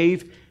they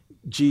gave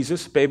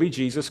baby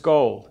Jesus,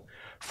 gold.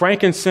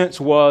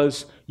 Frankincense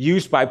was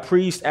used by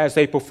priests as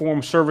they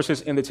performed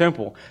services in the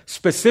temple.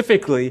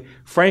 Specifically,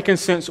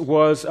 frankincense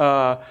was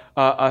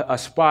a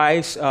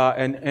spice,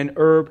 an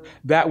herb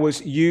that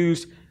was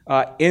used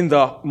in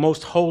the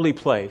most holy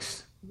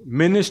place,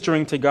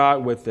 ministering to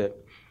God with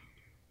it.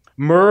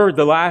 Myrrh,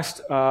 the last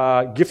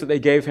gift that they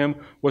gave him,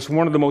 was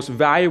one of the most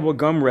valuable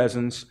gum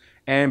resins.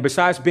 And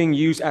besides being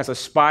used as a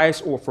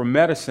spice or for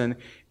medicine,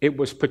 it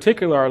was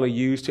particularly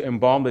used to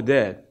embalm the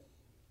dead.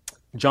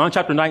 John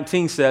chapter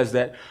 19 says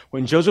that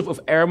when Joseph of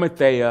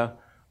Arimathea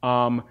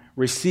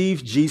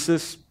received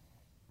Jesus,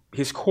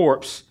 his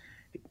corpse,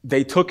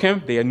 they took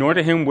him, they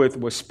anointed him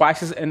with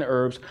spices and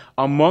herbs.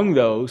 Among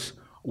those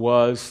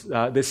was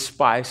this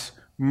spice,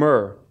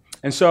 myrrh.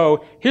 And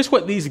so here's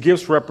what these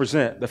gifts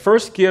represent. The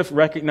first gift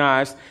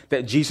recognized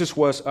that Jesus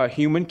was a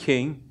human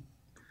king.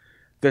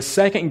 The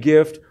second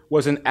gift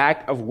was an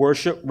act of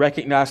worship,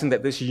 recognizing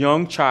that this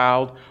young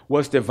child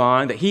was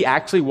divine, that he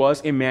actually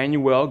was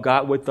Emmanuel,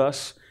 God with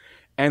us.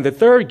 And the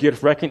third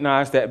gift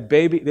recognized that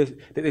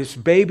this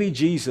baby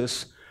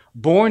Jesus,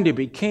 born to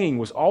be king,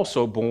 was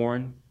also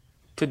born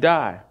to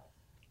die.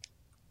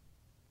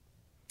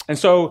 And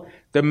so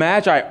the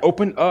Magi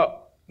opened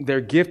up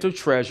their gift of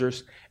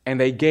treasures, and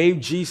they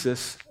gave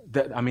Jesus,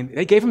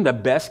 they gave him the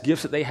best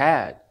gifts that they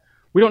had.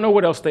 We don't know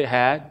what else they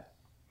had,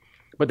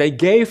 but they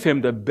gave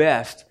him the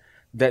best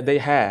that they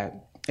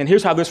had. And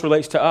here's how this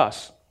relates to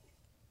us.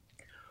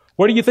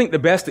 What do you think the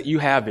best that you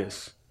have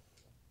is?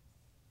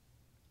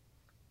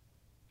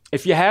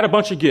 If you had a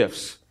bunch of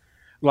gifts,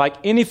 like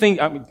anything,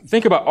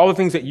 think about all the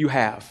things that you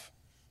have.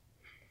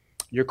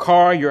 Your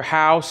car, your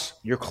house,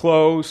 your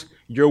clothes,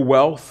 your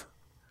wealth.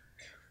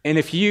 And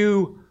if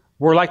you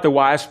were like the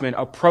wise men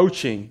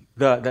approaching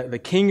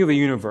the king of the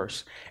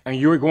universe, and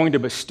you were going to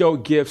bestow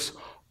gifts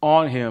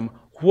on him,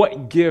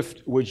 what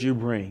gift would you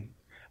bring?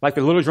 Like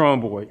the little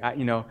drum boy, I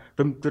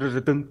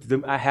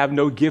have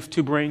no gift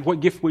to bring. What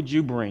gift would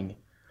you bring?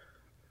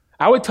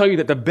 I would tell you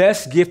that the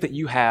best gift that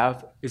you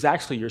have is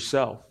actually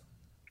yourself.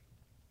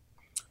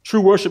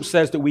 True worship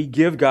says that we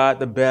give God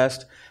the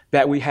best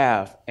that we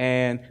have,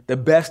 and the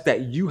best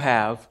that you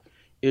have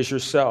is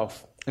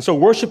yourself. And so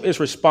worship is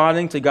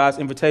responding to God's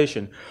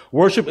invitation.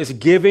 Worship is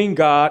giving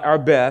God our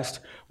best,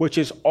 which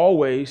is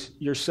always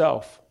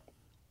yourself.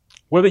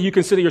 Whether you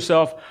consider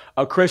yourself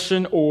a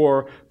Christian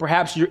or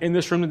perhaps you're in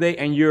this room today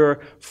and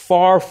you're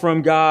far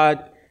from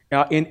God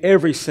in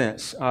every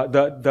sense,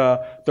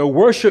 the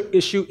worship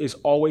issue is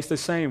always the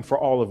same for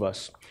all of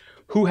us.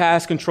 Who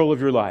has control of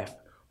your life?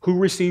 Who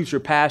receives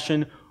your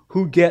passion?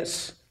 Who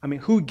gets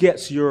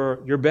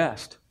your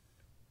best?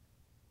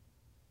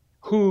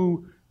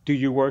 Who do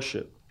you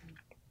worship?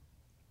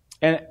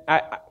 And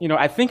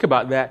I think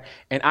about that,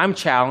 and I'm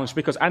challenged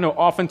because I know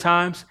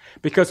oftentimes,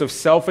 because of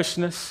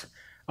selfishness,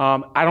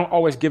 I don't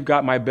always give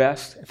God my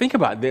best. Think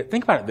about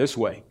it this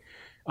way.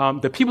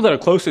 The people that are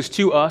closest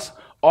to us,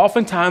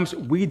 oftentimes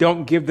we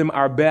don't give them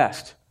our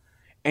best.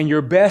 And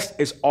your best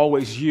is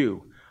always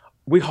you.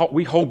 We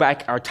hold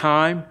back our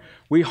time.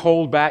 We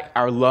hold back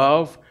our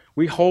love.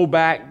 We hold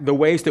back the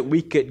ways that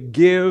we could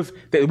give,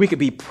 that we could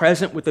be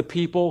present with the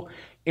people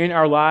in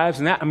our lives.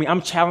 And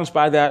I'm challenged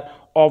by that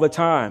all the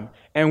time.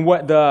 And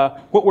what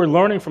we're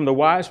learning from the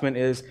wise men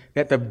is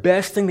that the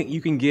best thing that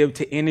you can give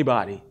to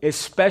anybody,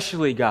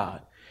 especially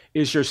God,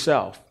 is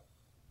yourself.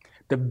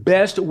 The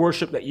best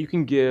worship that you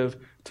can give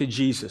to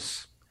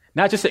Jesus,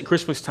 not just at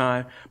Christmas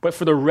time, but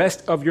for the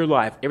rest of your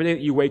life, every day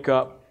that you wake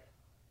up,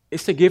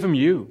 is to give him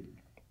you.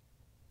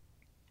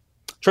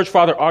 Church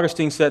Father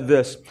Augustine said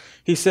this.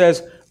 He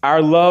says,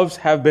 our loves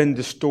have been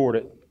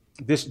disordered.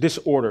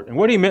 And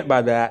what he meant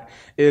by that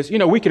is,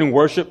 we can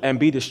worship and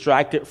be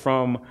distracted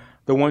from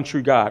the one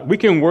true God. We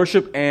can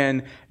worship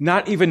and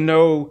not even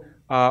know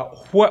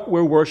what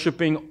we're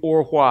worshiping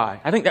or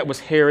why. I think that was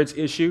Herod's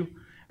issue.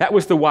 That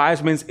was the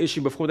wise men's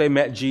issue before they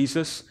met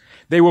Jesus.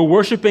 They were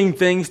worshiping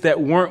things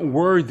that weren't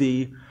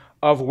worthy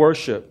of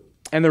worship.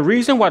 And the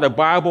reason why the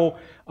Bible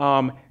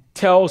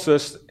tells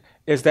us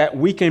is that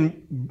we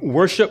can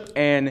worship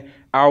and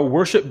our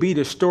worship be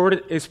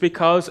distorted is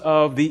because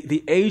of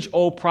the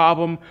age-old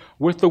problem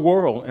with the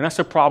world, and that's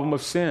a problem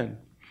of sin.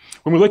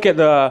 When we look at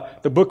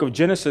the book of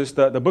Genesis,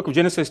 the book of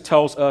Genesis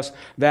tells us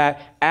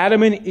that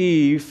Adam and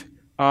Eve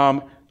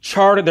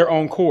charted their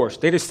own course.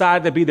 They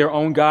decided to be their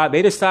own God.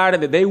 They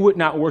decided that they would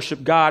not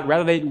worship God,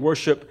 rather they'd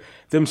worship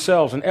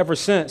themselves. And ever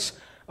since,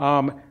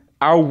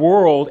 our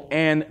world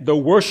and the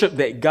worship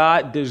that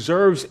God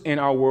deserves in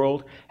our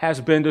world has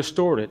been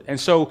distorted. And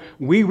so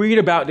we read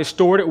about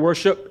distorted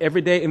worship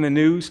every day in the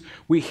news.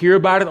 We hear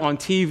about it on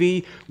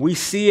TV. We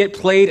see it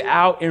played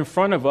out in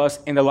front of us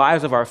in the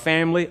lives of our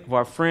family, of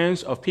our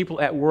friends, of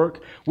people at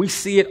work. We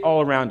see it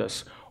all around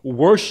us.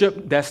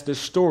 Worship that's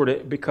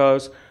distorted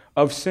because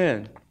of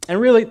sin.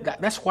 And really,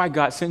 that's why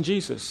God sent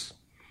Jesus.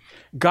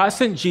 God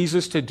sent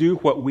Jesus to do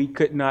what we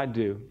could not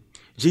do.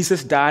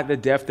 Jesus died the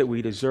death that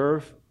we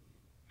deserve.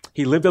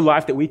 He lived a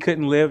life that we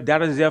couldn't live,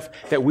 died a death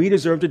that we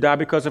deserve to die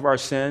because of our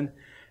sin.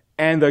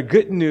 And the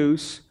good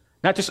news,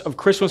 not just of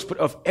Christmas, but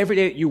of every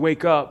day that you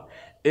wake up,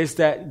 is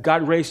that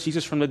God raised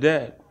Jesus from the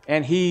dead.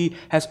 And he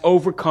has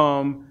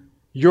overcome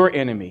your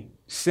enemy,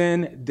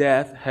 sin,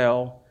 death,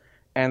 hell,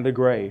 and the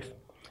grave.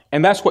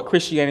 And that's what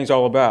Christianity is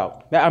all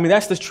about. I mean,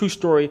 that's the true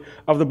story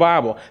of the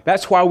Bible.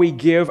 That's why we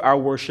give our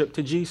worship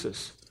to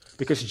Jesus,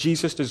 because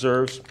Jesus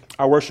deserves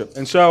our worship.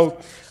 And so,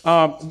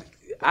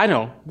 I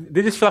know,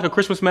 did this feel like a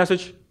Christmas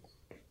message?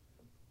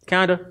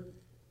 Kinda.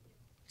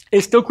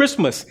 It's still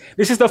Christmas.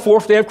 This is the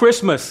fourth day of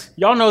Christmas.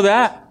 Y'all know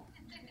that.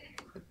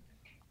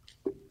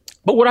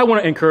 But what I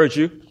want to encourage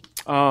you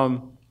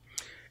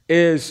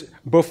is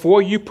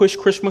before you push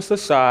Christmas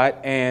aside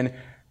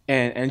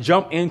and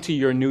jump into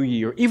your new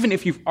year, even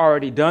if you've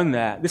already done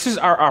that, this is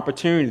our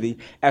opportunity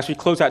as we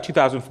close out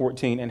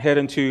 2014 and head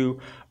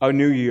into a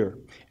new year.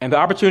 And the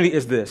opportunity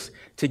is this,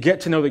 to get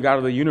to know the God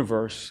of the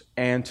universe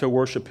and to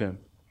worship him.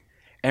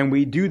 And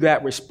we do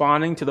that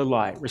responding to the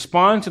light,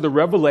 respond to the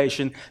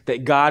revelation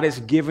that God is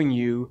giving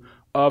you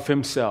of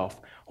himself.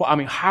 Well, I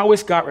mean, how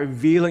is God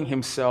revealing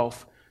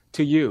himself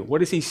to you?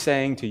 What is he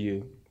saying to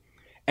you?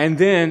 And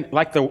then,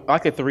 like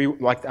the three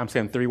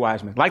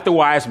wise men, like the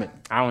wise men,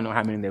 I don't know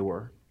how many they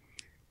were.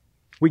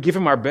 We give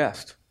him our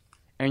best.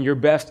 And your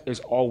best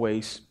is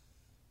always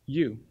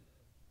you.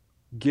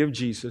 Give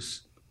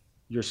Jesus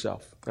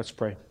yourself. Let's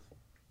pray.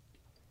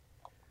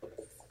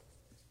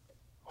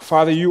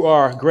 Father, you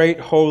are great,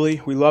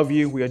 holy. We love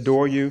you. We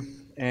adore you.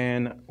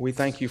 And we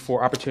thank you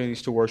for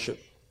opportunities to worship.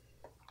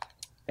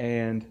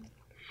 And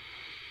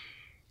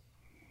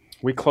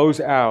we close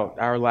out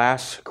our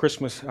last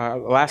Christmas,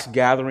 last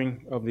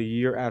gathering of the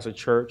year as a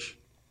church,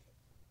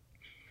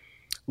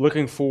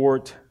 looking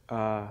forward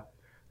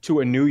to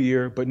a new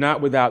year, but not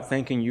without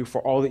thanking you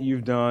for all that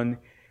you've done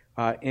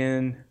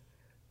in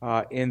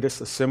this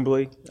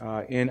assembly,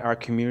 in our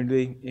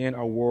community, in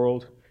our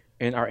world,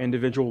 in our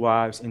individual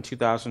lives in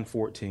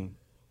 2014.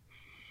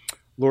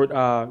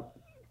 Lord,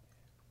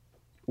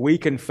 we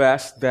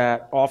confess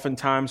that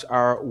oftentimes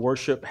our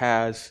worship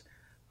has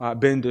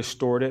been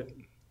distorted.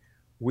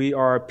 We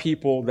are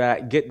people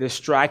that get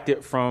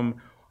distracted from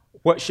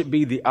what should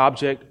be the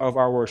object of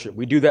our worship.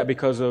 We do that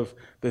because of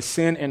the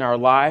sin in our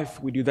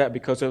life. We do that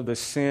because of the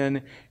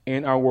sin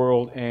in our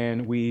world,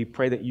 and we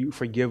pray that you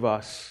forgive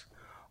us.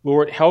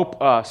 Lord,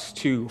 help us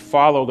to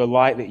follow the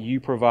light that you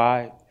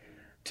provide,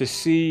 to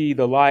see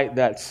the light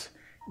that's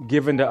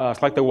given to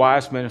us, like the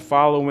wise men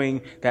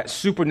following that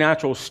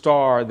supernatural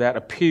star that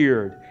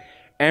appeared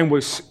and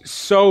was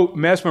so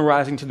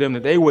mesmerizing to them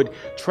that they would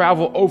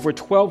travel over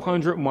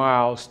 1,200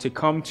 miles to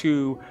come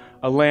to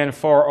a land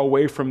far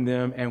away from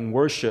them and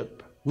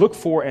worship, look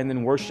for and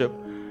then worship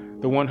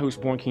the one who's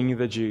born King of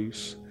the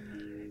Jews.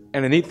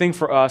 And the neat thing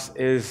for us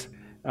is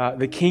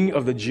the King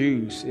of the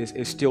Jews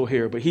is still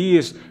here, but he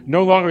is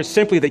no longer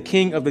simply the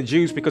King of the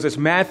Jews, because as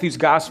Matthew's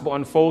gospel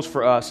unfolds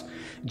for us,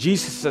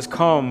 Jesus has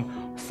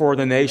come for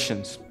the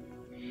nations.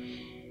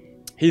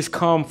 He's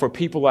come for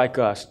people like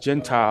us,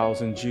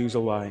 Gentiles and Jews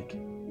alike.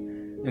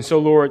 And so,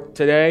 Lord,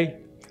 today,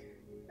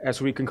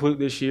 as we conclude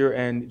this year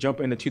and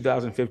jump into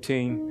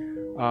 2015,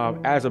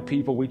 as a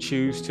people, we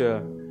choose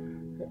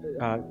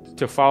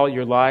to follow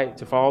your light,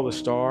 to follow the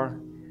star.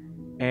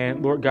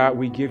 And Lord God,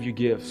 we give you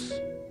gifts.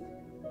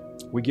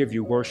 We give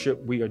you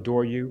worship. We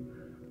adore you.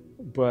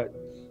 But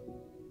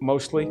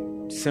mostly,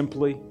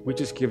 simply, we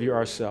just give you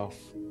ourselves.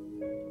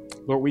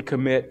 Lord, we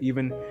commit,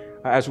 even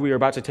as we are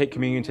about to take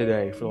communion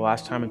today for the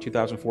last time in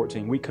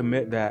 2014, we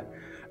commit that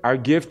our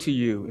gift to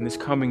you in this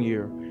coming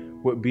year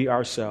would be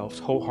ourselves,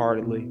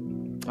 wholeheartedly,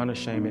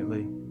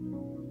 unashamedly.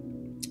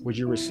 Would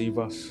you receive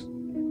us?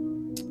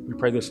 We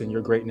pray this in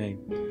your great name.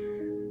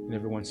 And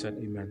everyone said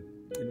amen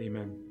and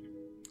amen.